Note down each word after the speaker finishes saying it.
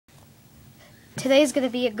Today's gonna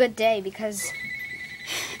be a good day because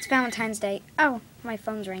it's Valentine's Day. Oh, my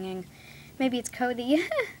phone's ringing. Maybe it's Cody.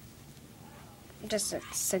 Just a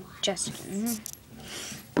suggestion.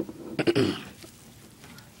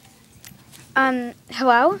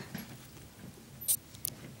 Hello?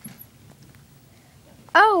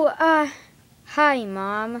 Oh, hi,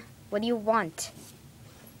 Mom. What do you want?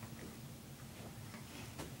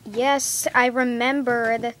 Yes, I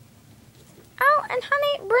remembered. Oh, and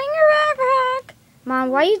honey, bring your backpack. Mom,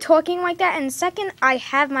 why are you talking like that? And second, I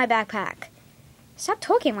have my backpack. Stop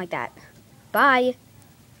talking like that. Bye.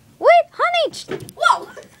 Wait, honey! Whoa!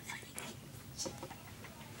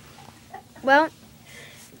 Well,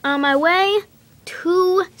 on my way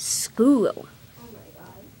to school. Oh my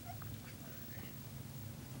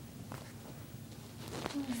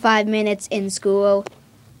God. 5 minutes in school.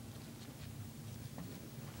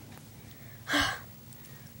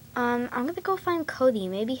 I'm gonna go find Cody.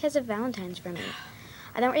 Maybe he has a Valentine's for me.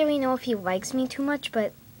 I don't really know if he likes me too much,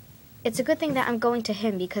 but it's a good thing that I'm going to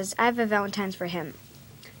him because I have a Valentine's for him.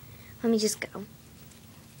 Let me just go.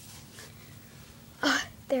 Oh,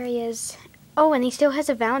 there he is. Oh, and he still has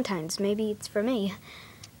a Valentine's. Maybe it's for me.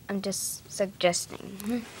 I'm just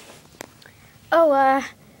suggesting. Oh,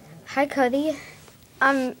 hi, Cody.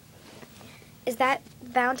 Is that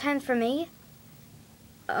Valentine's for me?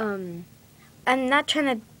 I'm not trying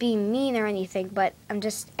to be mean or anything, but I'm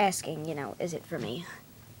just asking, is it for me?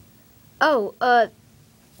 Oh,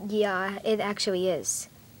 yeah, it actually is.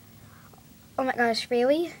 Oh my gosh,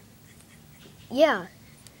 really? Yeah,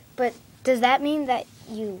 but does that mean that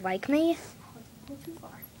you like me?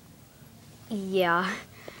 Yeah,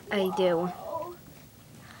 I do.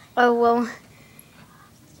 Oh, well,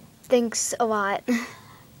 thanks a lot.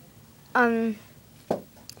 And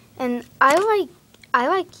I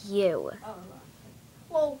like you.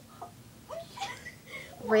 Whoa.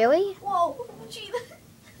 Really? Whoa. Gee.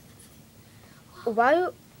 Why,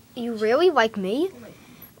 you really like me?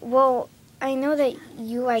 Well, I know that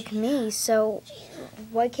you like me, so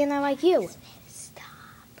why can't I like you? Stop.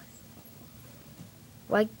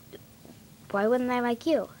 Why wouldn't I like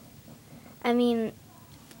you? I mean,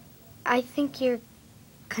 I think you're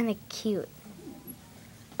kind of cute.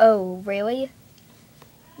 Oh, really?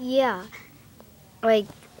 Yeah, like,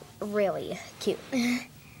 really cute.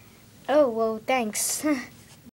 Oh, well, thanks.